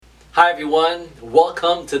Hi everyone,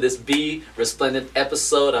 welcome to this Be Resplendent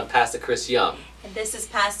episode. I'm Pastor Chris Young. And this is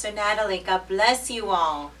Pastor Natalie. God bless you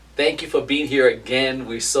all. Thank you for being here again.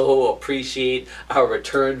 We so appreciate our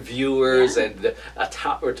return viewers and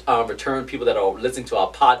return people that are listening to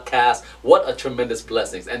our podcast. What a tremendous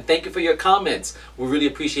blessing. And thank you for your comments. We really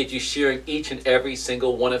appreciate you sharing each and every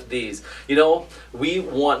single one of these. You know, we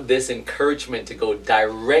want this encouragement to go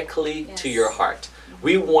directly to your heart.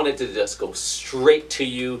 We wanted to just go straight to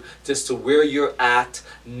you, just to where you're at,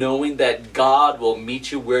 knowing that God will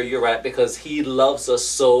meet you where you're at because He loves us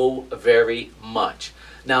so very much.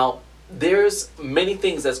 Now, there's many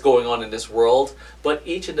things that's going on in this world, but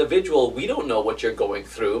each individual, we don't know what you're going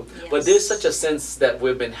through. Yes. But there's such a sense that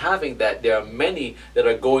we've been having that there are many that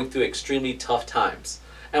are going through extremely tough times.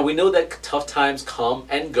 And we know that tough times come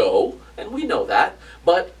and go, and we know that.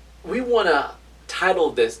 But we want to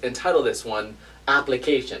entitle this one,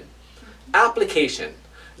 Application. Application.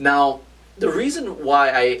 Now, the reason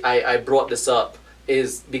why I brought this up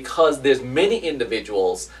is because there's many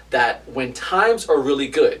individuals that when times are really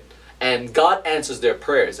good and God answers their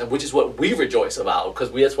prayers, and which is what we rejoice about,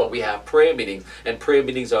 because that's why we have prayer meetings, and prayer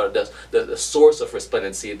meetings are the source of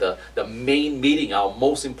resplendency, the main meeting, our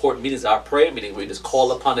most important meetings, our prayer meeting. We just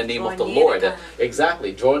call upon the name of the Lord.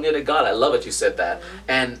 Exactly, draw near to God. I love it you said that.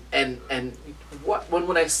 And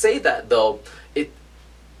when I say that though,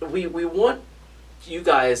 we want you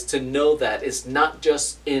guys to know that it's not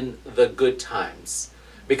just in the good times,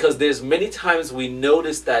 because there's many times we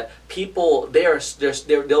notice that people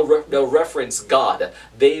they'll reference God,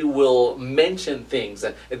 they will mention things,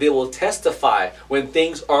 and they will testify when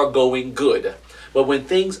things are going good. But when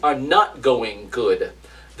things are not going good,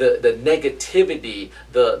 the negativity,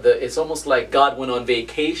 it's almost like God went on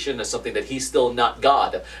vacation or something, that He's still not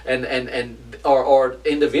God, or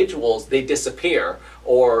individuals, they disappear,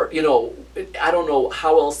 or I don't know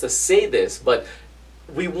how else to say this, but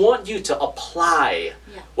we want you to apply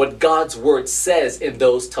what God's Word says in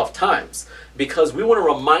those tough times, because we want to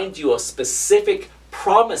remind you of specific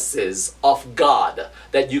promises of God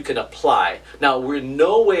that you can apply. Now, we're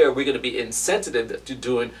nowhere we're going to be insensitive to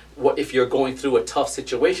doing what if you're going through a tough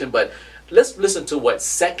situation, but let's listen to what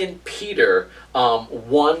 2 Peter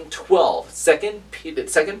 1:12. 2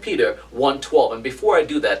 Peter 1:12. And before I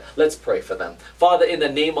do that, let's pray for them. Father, in the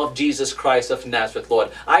name of Jesus Christ of Nazareth, Lord,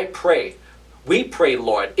 we pray,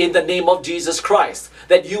 Lord, in the name of Jesus Christ,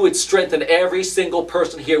 that you would strengthen every single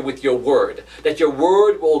person here with your word. That your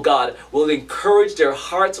word, oh God, will encourage their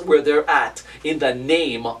hearts where they're at, in the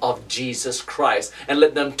name of Jesus Christ. And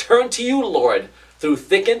let them turn to you, Lord, through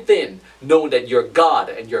thick and thin, knowing that you're God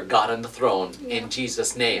and you're God on the throne. In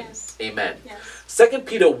Jesus' name, amen. 2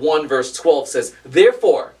 Peter 1 verse 12 says,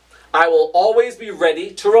 "Therefore, I will always be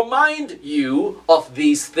ready to remind you of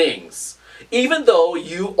these things, even though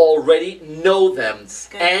you already know them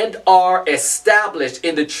and are established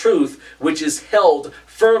in the truth which is held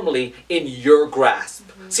firmly in your grasp."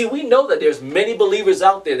 See, we know that there's many believers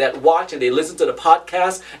out there that watch and they listen to the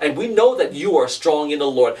podcast, and we know that you are strong in the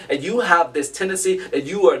Lord, and you have this tendency that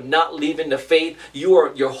you are not leaving the faith,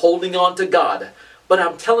 you're holding on to God. But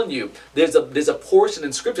I'm telling you, there's a portion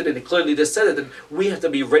in Scripture that clearly just said it, that we have to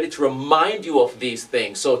be ready to remind you of these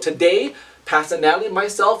things. So today, Pastor Natalie and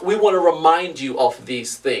myself, we want to remind you of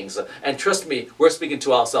these things. And trust me, we're speaking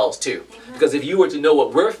to ourselves too. Because if you were to know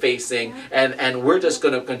what we're facing, and we're just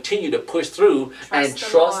going to continue to push through and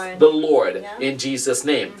trust the Lord in Jesus'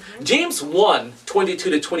 name. James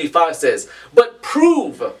 1:22-25 says, "But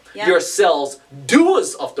prove yourselves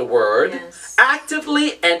doers of the word,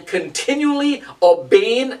 actively and continually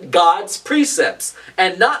obeying God's precepts,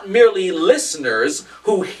 and not merely listeners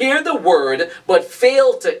who hear the word but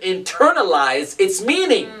fail to internalize its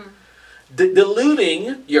meaning,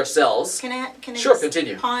 deluding yourselves." Can I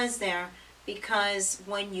continue. Pause there, because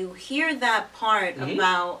when you hear that part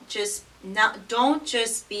about don't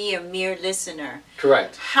just be a mere listener.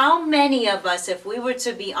 Correct. How many of us, if we were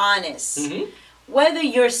to be honest, whether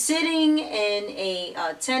you're sitting in a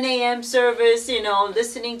 10 a.m. service,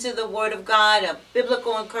 listening to the Word of God, a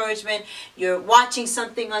biblical encouragement, you're watching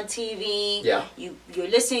something on TV,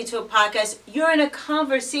 you're listening to a podcast, you're in a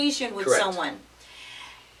conversation with someone.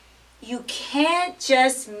 You can't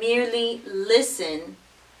just merely listen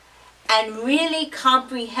and really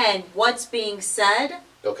comprehend what's being said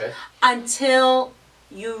until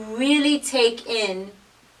you really take in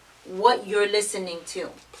what you're listening to.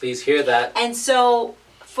 Please hear that. And so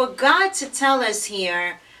for God to tell us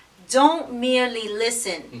here, don't merely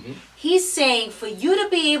listen. He's saying for you to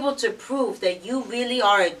be able to prove that you really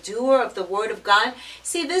are a doer of the word of God.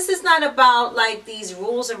 See, this is not about like these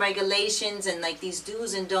rules and regulations and like these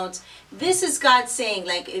do's and don'ts. This is God saying,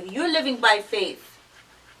 like, if you're living by faith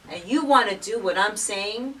and you want to do what I'm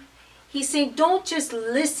saying, he's saying don't just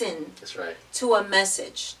listen That's right. to a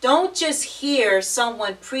message. Don't just hear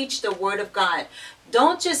someone preach the word of God.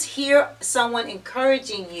 Don't just hear someone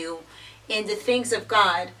encouraging you in the things of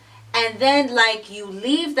God, and then like you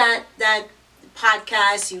leave that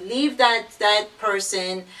podcast, you leave that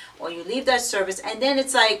person, or you leave that service, and then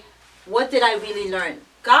it's like, what did I really learn?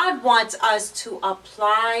 God wants us to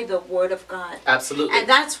apply the word of God. Absolutely. And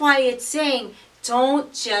that's why it's saying,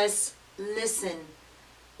 don't just listen.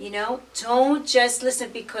 Don't just listen,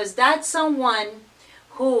 because that's someone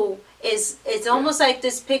who it's almost like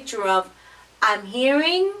this picture of, I'm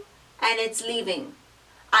hearing and it's leaving.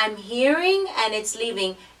 I'm hearing and it's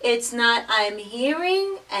leaving. It's not I'm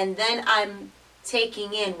hearing and then I'm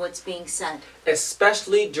taking in what's being said.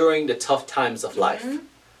 Especially during the tough times of life.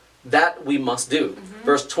 That we must do.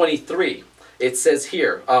 Verse 23, it says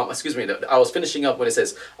here, excuse me, I was finishing up when it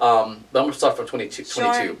says, but I'm going to start from 22. Sure,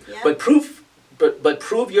 yeah. But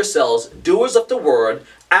prove yourselves doers of the word,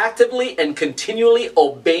 actively and continually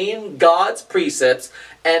obeying God's precepts,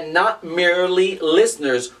 and not merely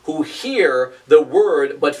listeners who hear the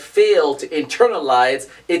word but fail to internalize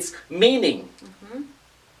its meaning.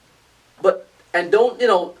 And don't,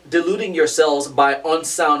 deluding yourselves by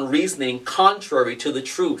unsound reasoning contrary to the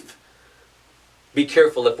truth. Be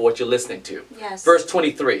careful of what you're listening to. Yes. Verse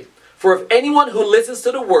 23. For if anyone who listens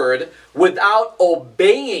to the word without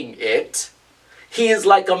obeying it, he is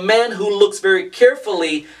like a man who looks very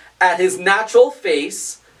carefully at his natural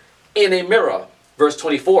face in a mirror. Verse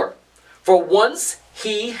 24. For once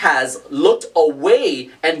he has looked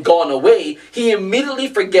away and gone away, he immediately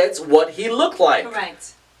forgets what he looked like.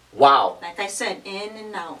 Correct. Wow. Like I said, in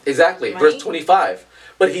and out. Exactly. Right? Verse 25.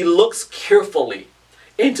 But he looks carefully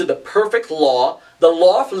into the perfect law, the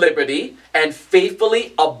law of liberty, and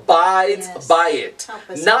faithfully abides by it,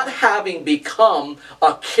 not having become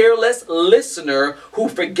a careless listener who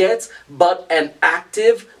forgets, but an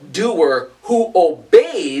active doer who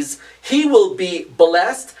obeys. He will be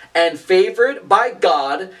blessed and favored by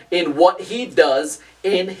God in what he does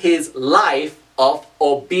in his life of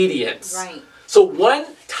obedience. Right. So when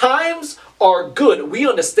times are good, we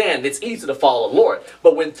understand it's easy to follow the Lord.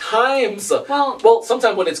 But when times, well,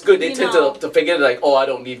 sometimes when it's good, they tend to forget it, like, oh, I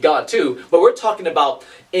don't need God too. But we're talking about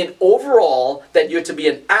in overall that you're to be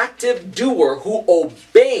an active doer who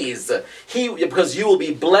obeys. Because you will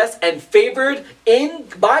be blessed and favored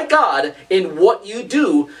by God in what you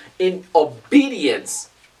do in obedience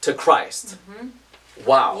to Christ.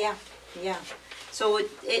 Wow. Yeah. So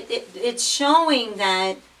it's showing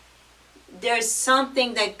that there's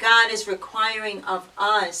something that God is requiring of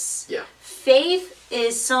us. Yeah. Faith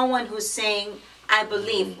is someone who's saying, I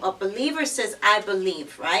believe. A believer says, I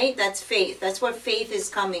believe, right? That's faith. That's where faith is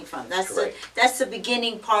coming from. That's the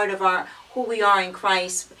beginning part of who we are in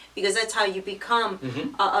Christ, because that's how you become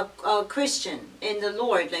a Christian in the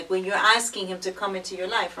Lord, like when you're asking him to come into your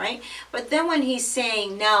life, right? But then when he's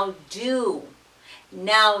saying, now do,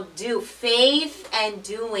 faith and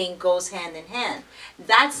doing goes hand in hand.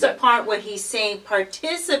 That's the part where he's saying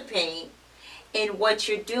participate in what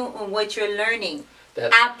you're doing, in what you're learning.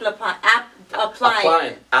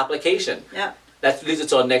 Applying. Application. Yeah. That leads us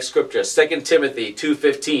to our next scripture, 2 Timothy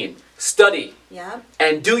 2:15. Study. Yeah.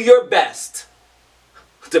 And do your best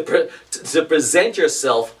to present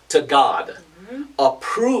yourself to God,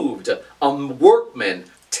 approved, a workman,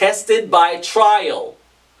 tested by trial,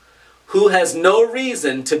 who has no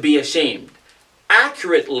reason to be ashamed,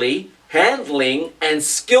 accurately handling and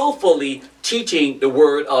skillfully teaching the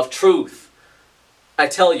word of truth. I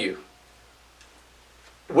tell you,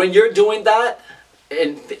 when you're doing that,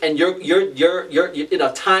 and you're in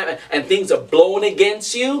a time and things are blowing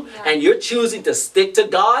against you, and you're choosing to stick to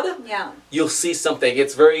God, you'll see something.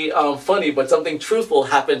 It's very funny, but something truthful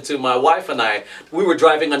happened to my wife and I. We were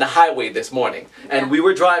driving on the highway this morning, and we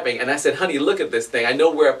were driving, and I said, honey, look at this thing. I know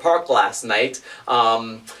we're at park last night,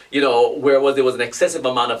 where there was an excessive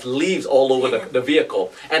amount of leaves all over the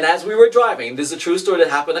vehicle. And as we were driving, this is a true story that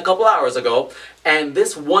happened a couple hours ago, and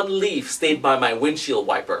this one leaf stayed by my windshield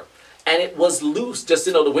wiper. And it was loose, just,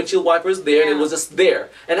 the windshield wiper is there, and it was just there.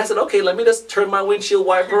 And I said, okay, let me just turn my windshield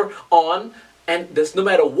wiper on, and this, no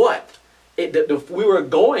matter what, we were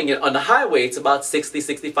going on the highway. It's about 60,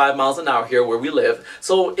 65 miles an hour here where we live.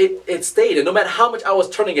 So it stayed. And no matter how much I was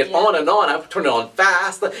turning it on and on, I was turning it on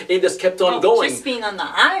fast. It just kept on going. Just being on the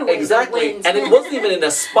highway. Exactly. And it wasn't even in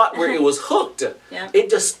a spot where it was hooked. Yeah. It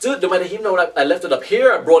just stood. No matter, even though I left it up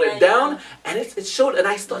here, I brought it down, and it showed. And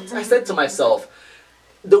I said to myself,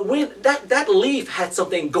 the wind, that leaf had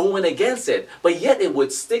something going against it, but yet it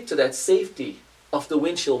would stick to that safety of the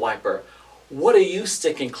windshield wiper. What are you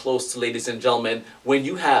sticking close to, ladies and gentlemen, when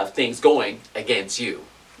you have things going against you?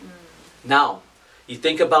 Now, you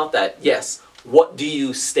think about that. Yes, what do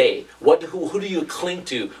you stay? Who do you cling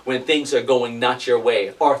to when things are going not your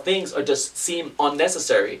way, or things are just seem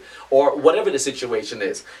unnecessary, or whatever the situation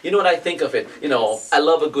is? You know what I think of it? You know, I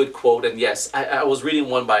love a good quote, and yes, I was reading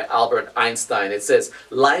one by Albert Einstein. It says,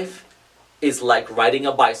 "Life is like riding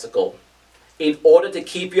a bicycle. In order to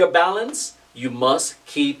keep your balance, you must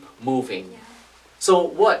keep moving." Yeah. So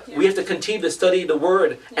what? Yeah. We have to continue to study the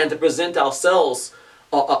Word and to present ourselves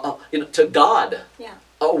to God. Yeah.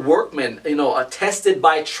 A workman, tested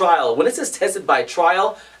by trial. When it says tested by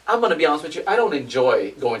trial, I'm going to be honest with you, I don't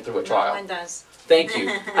enjoy going through a trial. No one does. Thank you.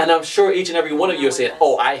 And I'm sure each and every one of you are saying,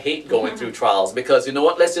 oh, I hate going through trials, because you know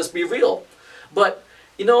what? Let's just be real. But,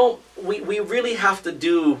 we really have to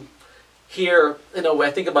do here, when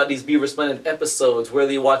I think about these Be Resplendent episodes,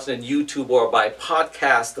 whether you're watching on YouTube or by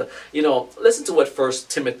podcast, listen to what 1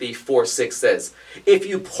 Timothy 4:6 says. If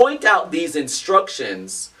you point out these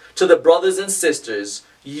instructions to the brothers and sisters,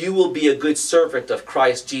 you will be a good servant of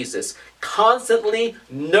Christ Jesus, constantly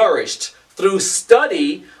nourished through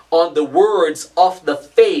study on the words of the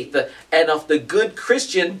faith and of the good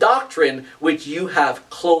Christian doctrine which you have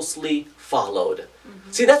closely followed.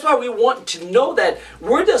 See, that's why we want to know that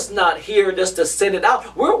we're just not here just to send it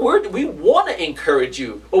out. We want to encourage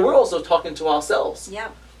you, but we're also talking to ourselves. Yeah.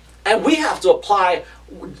 And we have to apply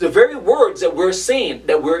the very words that we're saying,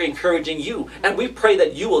 that we're encouraging you. And we pray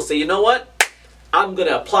that you will say, you know what? I'm going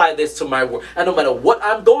to apply this to my work. And no matter what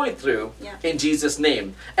I'm going through, in Jesus'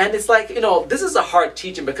 name. And it's like, this is a hard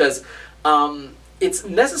teaching, because it's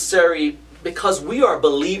necessary, because we are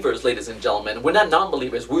believers, ladies and gentlemen. We're not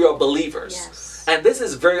non-believers. We are believers. Yes. And this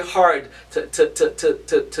is very hard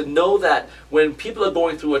to know that when people are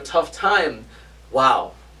going through a tough time,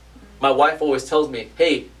 wow. My wife always tells me,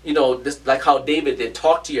 hey, this, like how David did,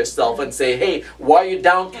 talk to yourself and say, hey, why are you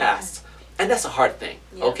downcast? And that's a hard thing,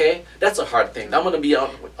 okay? That's a hard thing. I'm going to be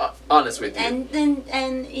honest with you. And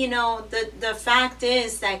the fact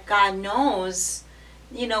is that God knows,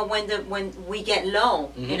 when we get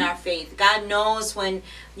low in our faith. God knows when,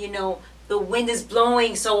 the wind is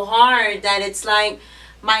blowing so hard that it's like,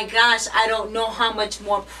 my gosh, I don't know how much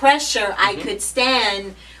more pressure I could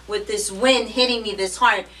stand with this wind hitting me this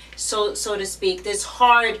hard, so to speak, this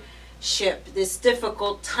hardship, this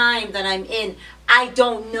difficult time that I'm in. I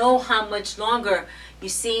don't know how much longer, you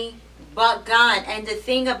see, but God. And the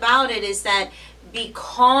thing about it is that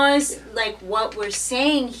because, like what we're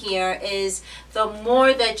saying here is, the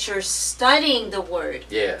more that you're studying the Word,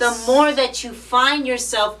 the more that you find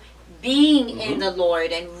yourself being in the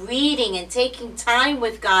Lord and reading and taking time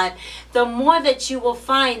with God, the more that you will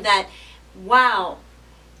find that, wow,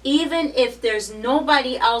 even if there's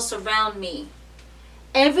nobody else around me,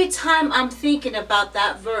 every time I'm thinking about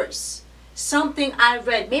that verse, something I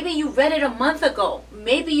read, maybe you read it a month ago,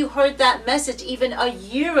 maybe you heard that message even a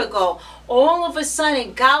year ago, all of a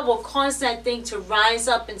sudden God will cause that thing to rise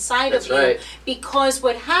up inside of you. Right. Because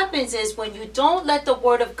what happens is, when you don't let the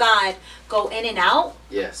Word of God go in and out,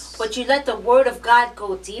 but you let the Word of God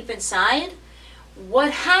go deep inside,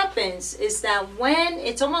 what happens is that when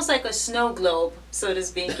it's almost like a snow globe, so to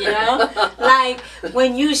speak, like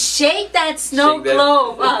when you shake that snow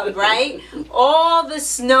globe up, right? All the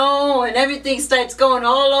snow and everything starts going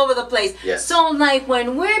all over the place. Yes. So like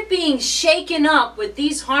when we're being shaken up with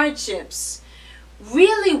these hardships,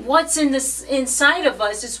 really what's inside of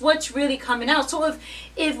us is what's really coming out. So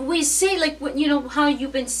if we say, like, how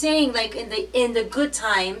you've been saying, like in the good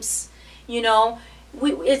times,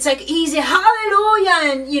 it's like easy,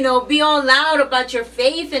 hallelujah, and be all loud about your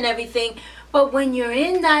faith and everything. But when you're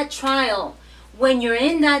in that trial, when you're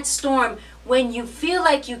in that storm, when you feel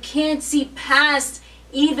like you can't see past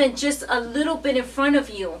even just a little bit in front of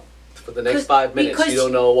you, for the next 5 minutes, you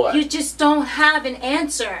don't know what, you just don't have an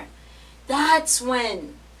answer, that's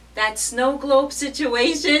when that snow globe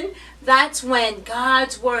situation, that's when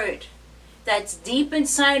God's Word that's deep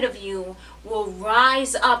inside of you will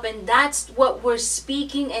rise up. And that's what we're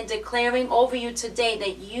speaking and declaring over you today,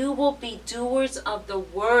 that you will be doers of the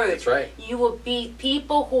Word. That's right. You will be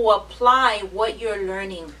people who apply what you're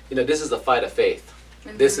learning. This is the fight of faith.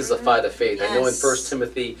 This is a fight of faith. I know in Yes. First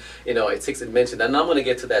Timothy, it mentioned, and I'm going to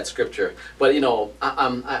get to that scripture. But I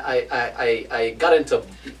got into,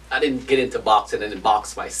 I didn't get into boxing and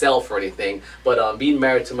box myself or anything. But being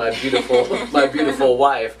married to my beautiful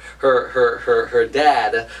wife, her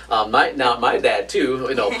dad, my dad too,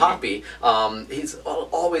 Poppy, he's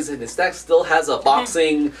always in his stack. Still has a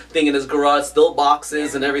boxing thing in his garage. Still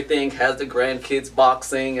boxes and everything. Has the grandkids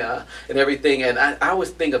boxing and everything. And I always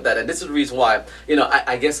think of that. And this is the reason why,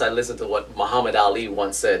 I guess I listened to what Muhammad Ali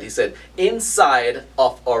once said. He said, inside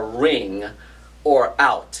of a ring or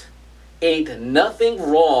out, ain't nothing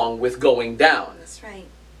wrong with going down. That's right.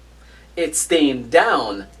 It's staying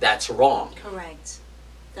down that's wrong. Correct.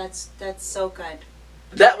 That's so good.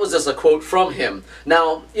 That was just a quote from him.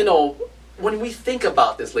 Now, when we think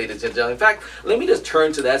about this, ladies and gentlemen, in fact, let me just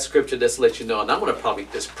turn to that scripture just to let you know, and I'm going to probably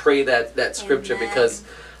just pray that scripture. Amen. Because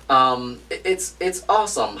it's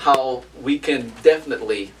awesome how we can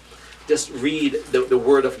definitely just read the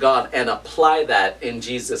Word of God and apply that in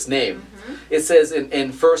Jesus' name. Mm-hmm. It says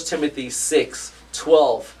in 1 Timothy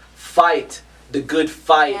 6:12, fight the good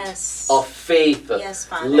fight of faith. Yes,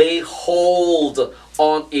 Father. Lay hold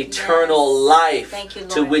on eternal life, Thank you,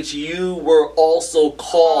 Lord, to which you were also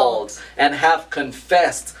called and have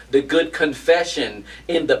confessed the good confession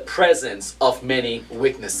in the presence of many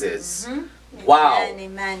witnesses. Mm-hmm. Wow.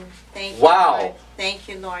 Amen. Thank you, Wow. Lord. Thank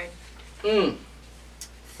you, Lord.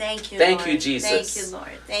 Thank you, Thank Lord. you, Jesus. Thank you,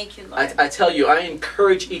 Lord. Thank you, Lord. I tell you, I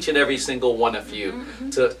encourage each and every single one of you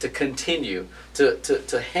to continue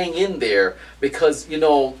to hang in there, because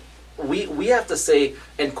we have to say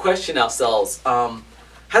and question ourselves,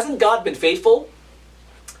 hasn't God been faithful?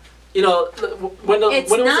 It's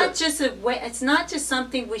not just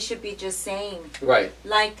something we should be just saying. Right.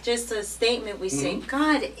 Like just a statement we say.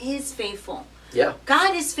 God is faithful. Yeah.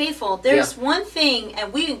 God is faithful. There's one thing,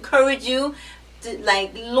 and we encourage you to,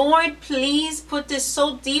 Lord, please put this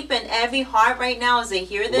so deep in every heart right now as they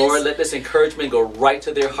hear this. Lord, let this encouragement go right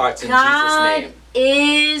to their hearts in Jesus' name. God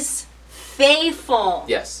is faithful.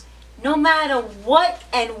 Yes. No matter what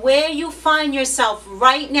and where you find yourself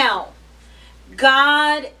right now,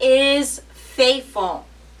 God is faithful.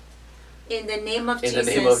 In the name of Jesus. In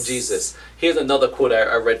the name of Jesus. Here's another quote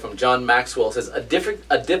I read from John Maxwell. It says, a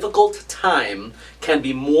difficult time can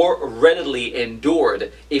be more readily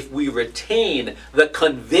endured if we retain the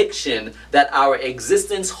conviction that our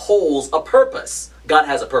existence holds a purpose. God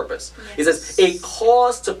has a purpose. Yes. He says, a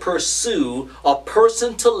cause to pursue, a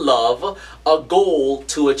person to love, a goal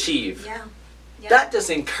to achieve. Yeah. That just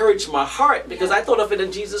encouraged my heart, because I thought of it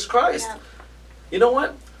in Jesus Christ. Yeah. You know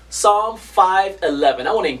what? Psalm 5:11.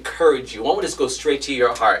 I want to encourage you. I want to just go straight to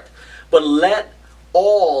your heart. But let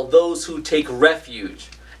all those who take refuge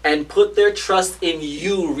and put their trust in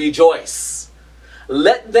you rejoice.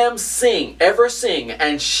 Let them ever sing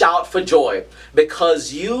and shout for joy,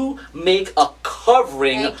 because you make a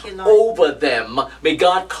covering over them. May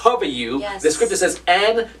God cover you. Yes. The scripture says,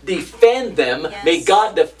 and defend them. Yes. May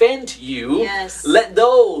God defend you. Yes. Let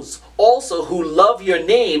those also who love your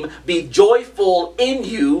name be joyful in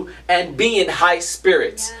you and be in high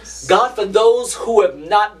spirits. Yes. God, for those who have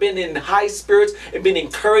not been in high spirits and been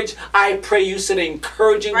encouraged, I pray you send an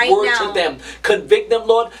encouraging word to them. Convict them,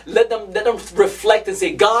 Lord. Let them reflect and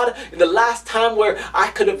say, God, in the last time where I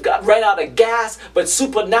could have ran out of gas, but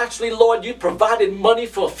supernaturally, Lord, you provided money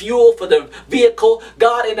for fuel for the vehicle.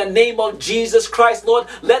 God, in the name of Jesus Christ, Lord,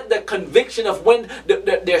 let the conviction of when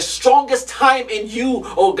their strongest time in you,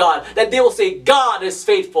 oh God, that they will say, God is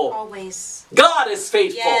faithful. Always. God is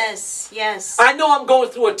faithful. Yes, yes. I know I'm going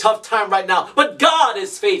through a tough time right now, but God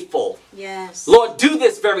is faithful. Yes. Lord, do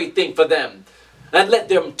this very thing for them and let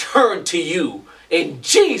them turn to you in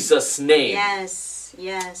Jesus' name. Yes,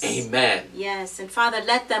 yes. Amen. Yes, and Father,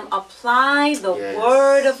 let them apply the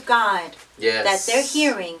word of God that they're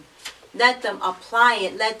hearing. Let them apply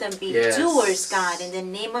it. Let them be doers, God, in the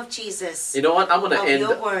name of Jesus. You know what? I'm going to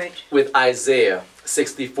end with Isaiah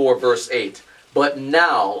 64 verse 8. But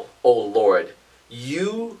now, O Lord,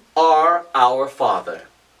 you are our Father.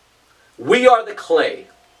 We are the clay,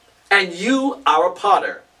 and you our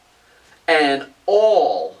potter, and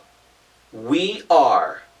all we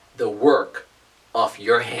are the work of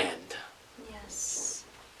your hand. Yes.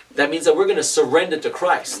 That means that we're going to surrender to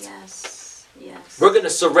Christ. Yes. Yes. We're going to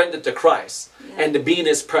surrender to Christ and to be in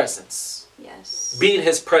His presence. Yes. Be in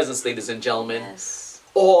His presence, ladies and gentlemen. Yes.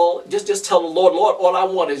 Just tell the Lord, all I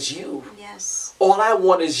want is you. Yes. All I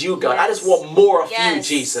want is you, God. I just want more of you,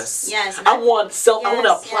 Jesus. Yes. I want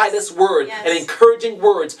to apply this word and encouraging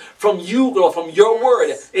words from you, Lord, from your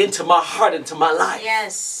word into my heart, into my life.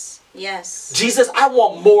 Yes. Yes. Jesus, I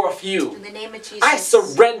want more of you. In the name of Jesus. I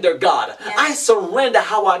surrender, God. Yes. I surrender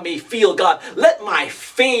how I may feel, God. Let my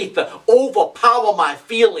faith overpower my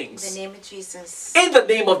feelings. In the name of Jesus. In the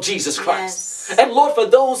name of Jesus Christ. Yes. And Lord, for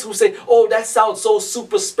those who say, oh, that sounds so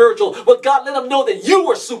super spiritual. Well, God, let them know that you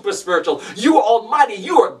are super spiritual. You are almighty.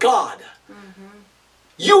 You are God.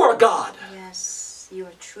 You are God. Yes. You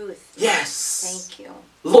are truth. Yes. Thank you.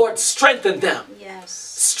 Lord, strengthen them. Yes.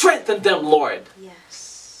 Strengthen them, Lord.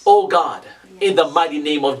 Yes. Oh God, in the mighty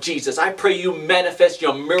name of Jesus, I pray you manifest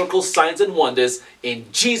your miracles, signs, and wonders. In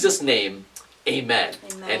Jesus' name, amen,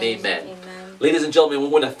 and amen. Amen. Ladies and gentlemen, we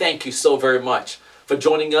want to thank you so very much for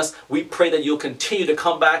joining us. We pray that you'll continue to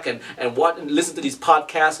come back and watch and listen to these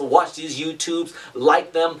podcasts, watch these YouTubes,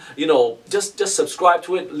 like them, just subscribe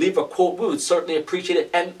to it, leave a quote. We would certainly appreciate it.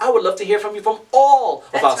 And I would love to hear from you from all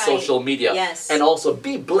of our social media. Yes. And also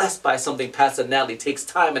be blessed by something Pastor Natalie takes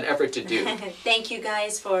time and effort to do. Thank you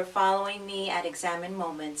guys for following me at Examine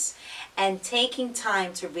Moments and taking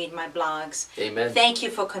time to read my blogs. Amen. Thank you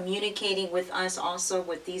for communicating with us also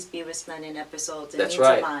with these Be Resplendent episodes. It That's means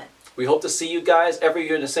right. a lot. We hope to see you guys every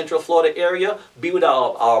year in the Central Florida area. Be with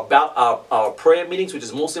our prayer meetings, which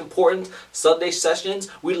is most important, Sunday sessions.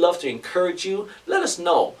 We love to encourage you. Let us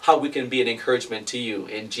know how we can be an encouragement to you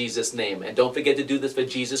in Jesus' name. And don't forget to do this for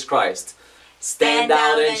Jesus Christ. Stand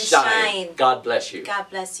out and shine. God bless you. God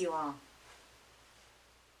bless you all.